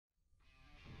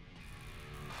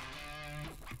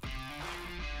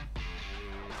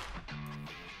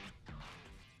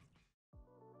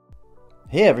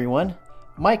Hey everyone,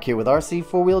 Mike here with RC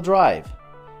 4-Wheel Drive.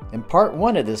 In part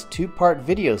 1 of this 2-part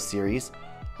video series,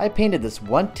 I painted this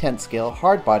 1/10 scale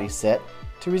hardbody set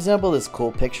to resemble this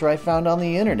cool picture I found on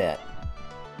the internet.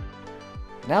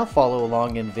 Now follow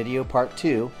along in video part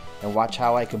 2 and watch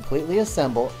how I completely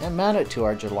assemble and mount it to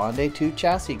our Gelande 2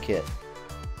 chassis kit.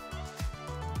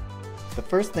 The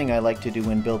first thing I like to do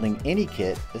when building any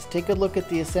kit is take a look at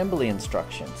the assembly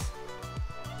instructions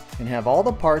and have all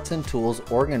the parts and tools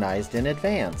organized in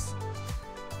advance.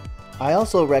 I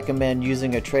also recommend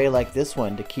using a tray like this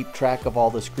one to keep track of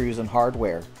all the screws and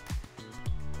hardware.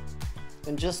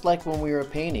 And just like when we were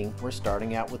painting, we're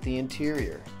starting out with the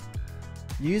interior.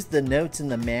 Use the notes in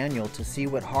the manual to see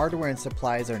what hardware and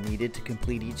supplies are needed to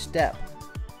complete each step.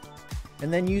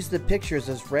 And then use the pictures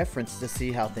as reference to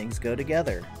see how things go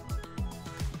together.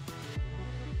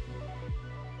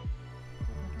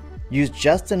 Use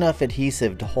just enough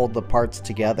adhesive to hold the parts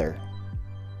together.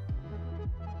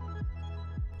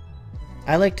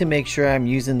 I like to make sure I'm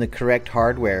using the correct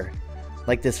hardware,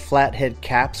 like this flathead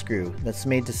cap screw that's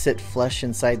made to sit flush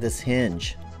inside this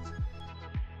hinge.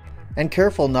 And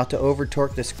careful not to over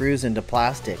torque the screws into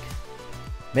plastic.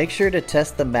 Make sure to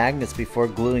test the magnets before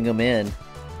gluing them in.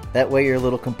 That way your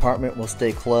little compartment will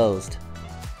stay closed.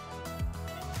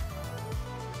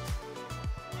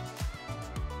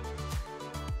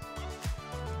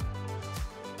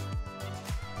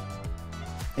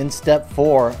 In step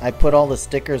 4, I put all the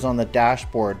stickers on the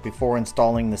dashboard before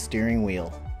installing the steering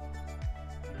wheel.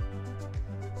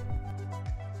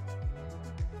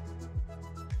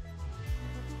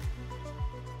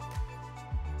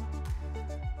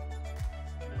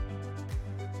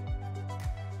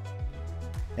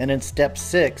 And in step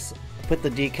 6, I put the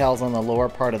decals on the lower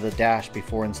part of the dash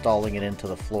before installing it into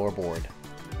the floorboard.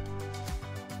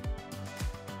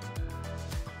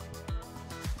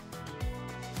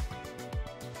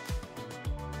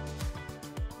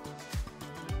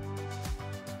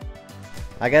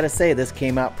 I gotta say, this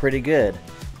came out pretty good.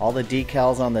 All the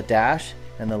decals on the dash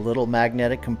and the little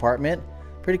magnetic compartment,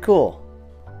 pretty cool.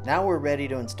 Now we're ready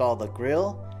to install the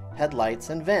grille,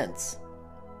 headlights, and vents.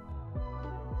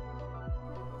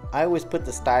 I always put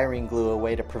the styrene glue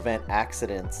away to prevent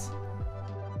accidents.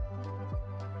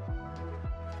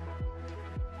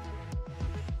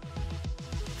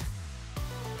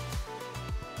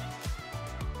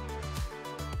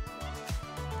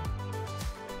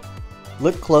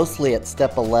 Look closely at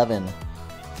step 11.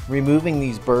 Removing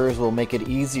these burrs will make it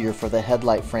easier for the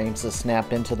headlight frames to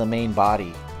snap into the main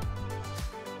body.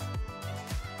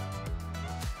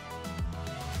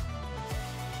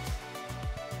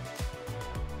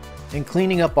 And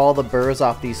cleaning up all the burrs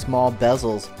off these small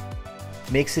bezels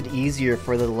makes it easier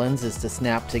for the lenses to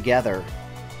snap together.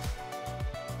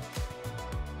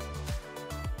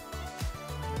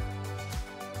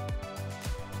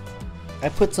 I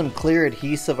put some clear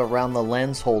adhesive around the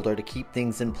lens holder to keep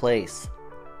things in place.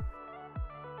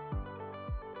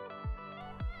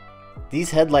 These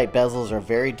headlight bezels are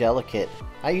very delicate.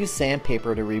 I use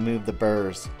sandpaper to remove the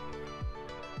burrs.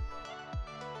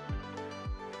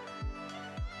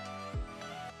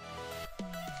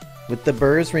 With the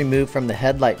burrs removed from the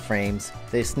headlight frames,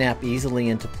 they snap easily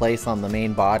into place on the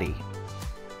main body.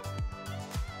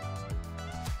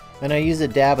 And I use a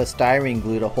dab of styrene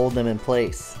glue to hold them in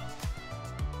place.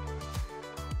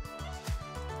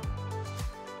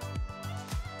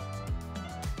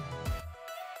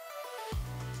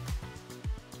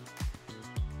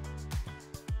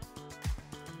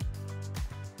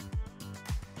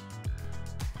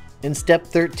 In step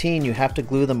 13, you have to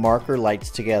glue the marker lights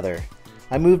together.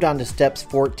 I moved on to steps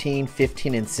 14,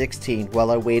 15, and 16 while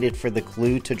I waited for the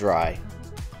glue to dry.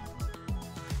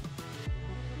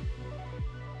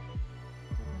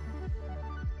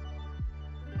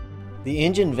 The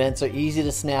engine vents are easy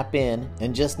to snap in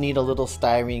and just need a little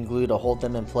styrene glue to hold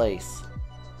them in place.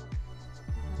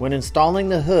 When installing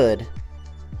the hood,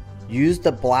 use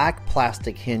the black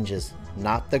plastic hinges,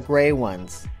 not the gray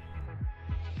ones.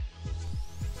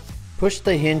 Push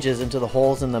the hinges into the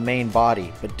holes in the main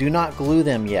body, but do not glue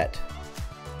them yet.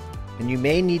 And you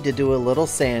may need to do a little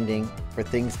sanding for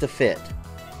things to fit.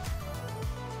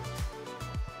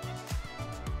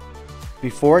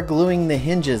 Before gluing the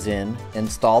hinges in,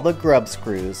 install the grub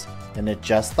screws and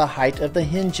adjust the height of the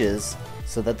hinges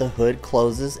so that the hood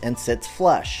closes and sits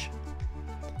flush.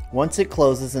 Once it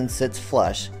closes and sits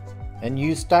flush, and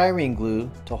use styrene glue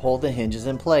to hold the hinges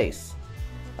in place.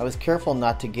 I was careful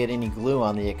not to get any glue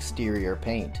on the exterior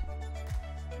paint.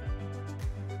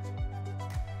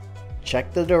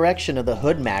 Check the direction of the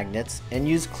hood magnets and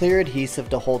use clear adhesive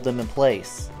to hold them in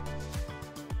place.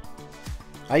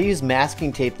 I use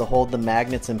masking tape to hold the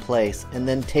magnets in place and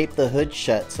then tape the hood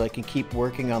shut so I can keep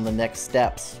working on the next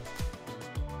steps.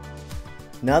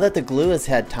 Now that the glue has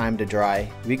had time to dry,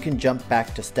 we can jump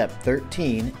back to step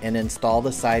 13 and install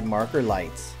the side marker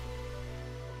lights.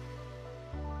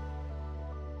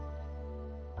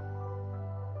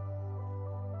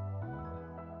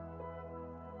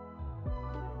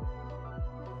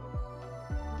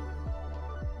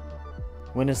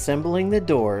 When assembling the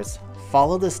doors,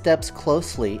 follow the steps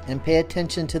closely and pay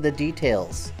attention to the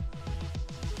details.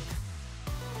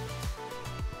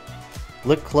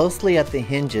 Look closely at the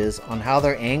hinges on how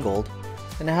they're angled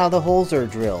and how the holes are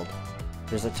drilled.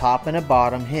 There's a top and a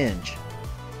bottom hinge.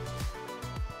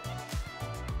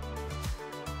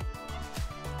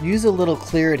 Use a little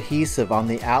clear adhesive on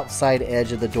the outside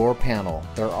edge of the door panel.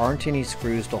 There aren't any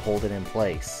screws to hold it in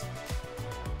place.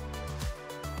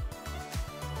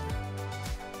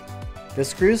 The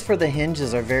screws for the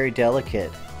hinges are very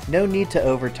delicate. No need to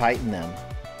over tighten them.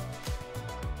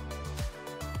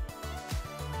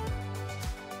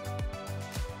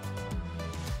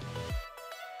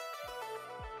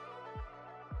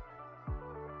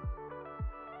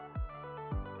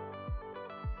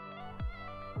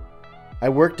 I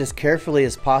worked as carefully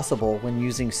as possible when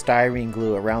using styrene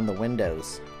glue around the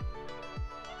windows.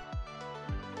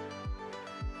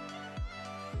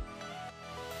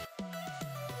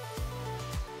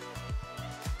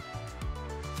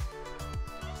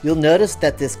 You'll notice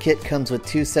that this kit comes with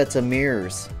 2 sets of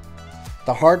mirrors.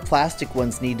 The hard plastic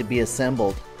ones need to be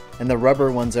assembled, and the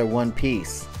rubber ones are one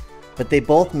piece, but they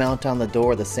both mount on the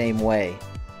door the same way.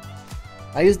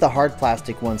 I used the hard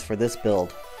plastic ones for this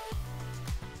build.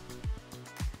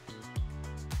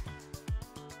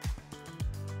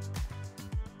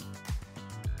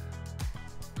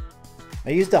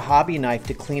 I used a hobby knife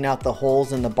to clean out the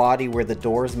holes in the body where the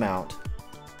doors mount.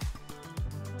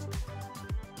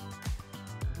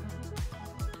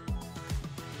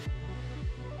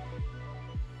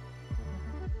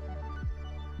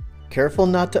 Careful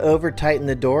not to over tighten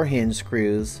the door hinge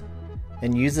screws,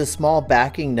 and use a small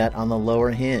backing nut on the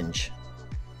lower hinge.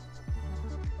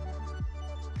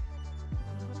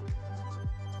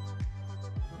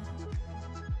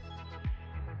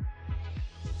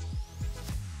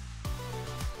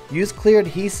 Use clear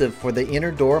adhesive for the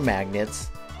inner door magnets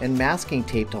and masking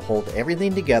tape to hold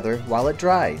everything together while it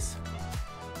dries.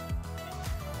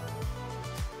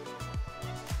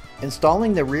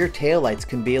 Installing the rear taillights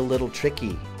can be a little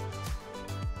tricky.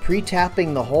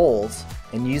 Pre-tapping the holes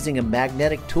and using a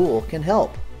magnetic tool can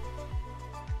help.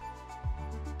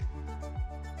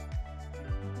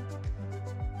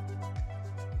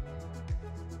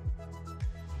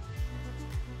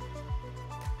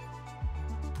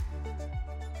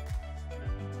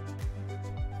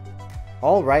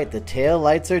 Alright, the tail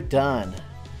lights are done.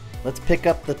 Let's pick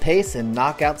up the pace and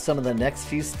knock out some of the next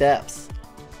few steps.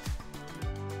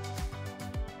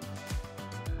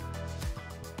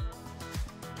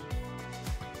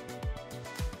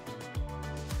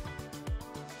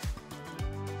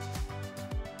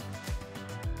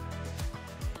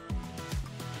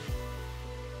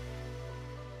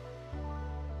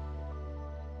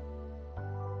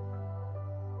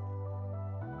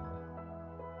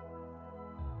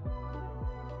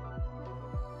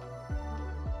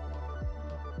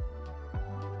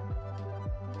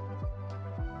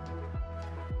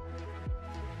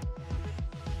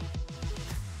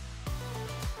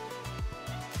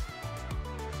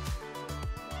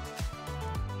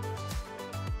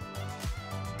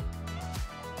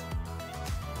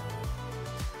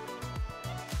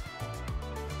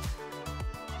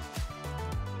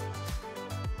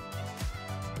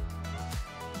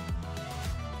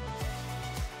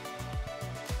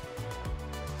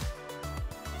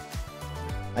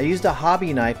 I used a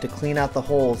hobby knife to clean out the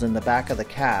holes in the back of the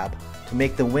cab to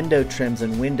make the window trims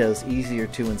and windows easier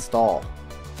to install.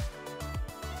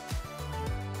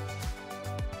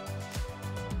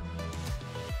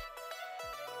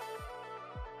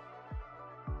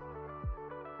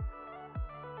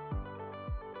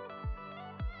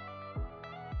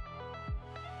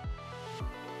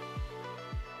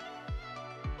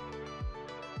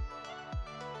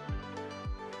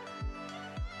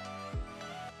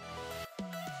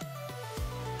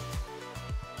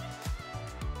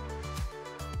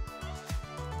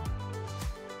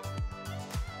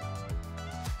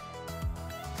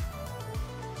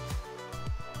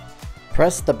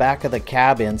 Press the back of the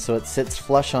cab in so it sits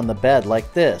flush on the bed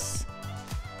like this.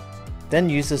 Then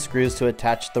use the screws to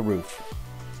attach the roof.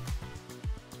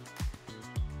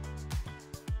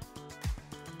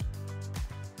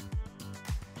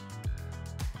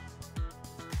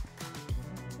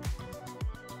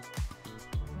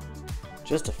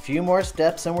 Just a few more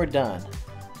steps and we're done.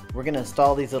 We're going to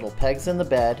install these little pegs in the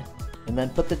bed and then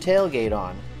put the tailgate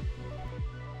on.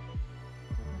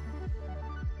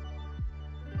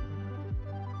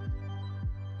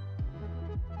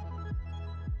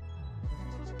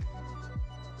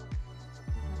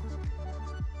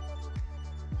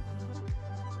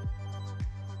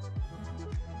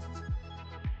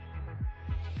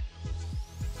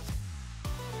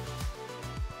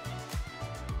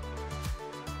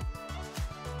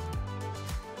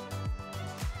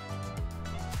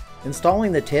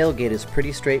 Installing the tailgate is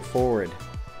pretty straightforward.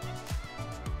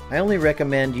 I only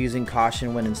recommend using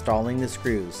caution when installing the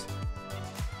screws.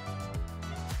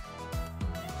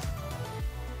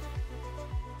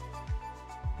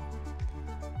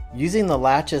 Using the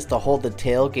latches to hold the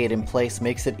tailgate in place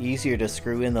makes it easier to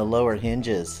screw in the lower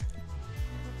hinges.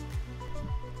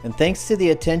 And thanks to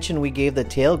the attention we gave the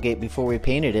tailgate before we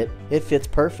painted it, it fits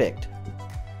perfect.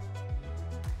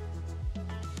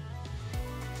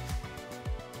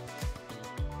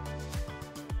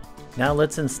 Now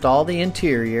let's install the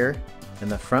interior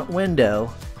and the front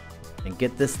window and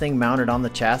get this thing mounted on the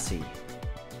chassis.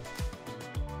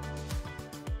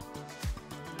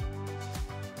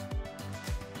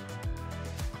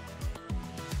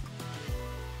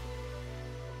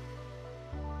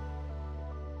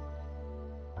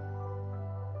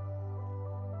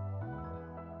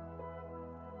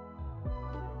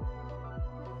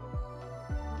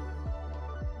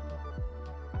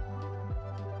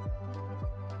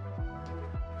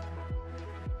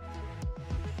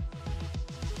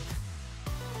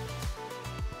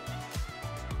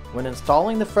 When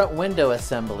installing the front window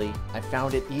assembly, I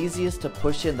found it easiest to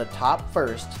push in the top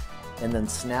first and then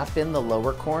snap in the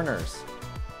lower corners.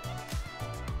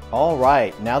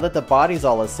 Alright, now that the body's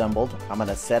all assembled, I'm going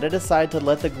to set it aside to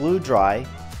let the glue dry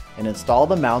and install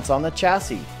the mounts on the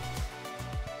chassis.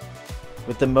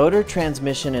 With the motor,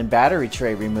 transmission, and battery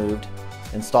tray removed,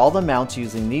 install the mounts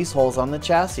using these holes on the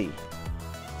chassis.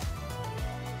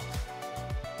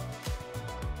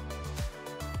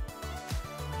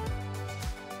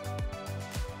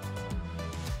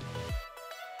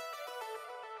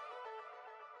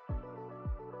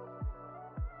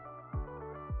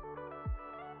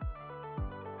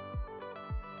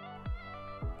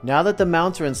 Now that the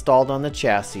mounts are installed on the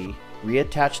chassis,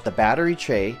 reattach the battery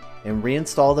tray and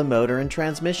reinstall the motor and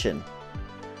transmission.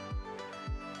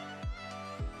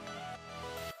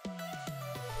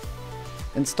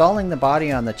 Installing the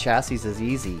body on the chassis is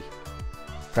easy.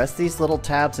 Press these little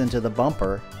tabs into the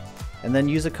bumper and then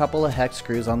use a couple of hex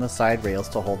screws on the side rails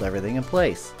to hold everything in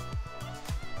place.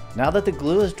 Now that the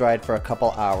glue is dried for a couple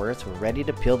hours, we're ready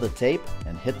to peel the tape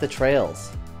and hit the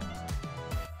trails.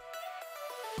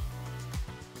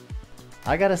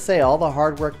 I gotta say, all the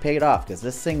hard work paid off because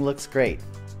this thing looks great.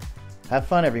 Have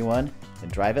fun everyone,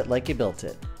 and drive it like you built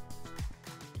it.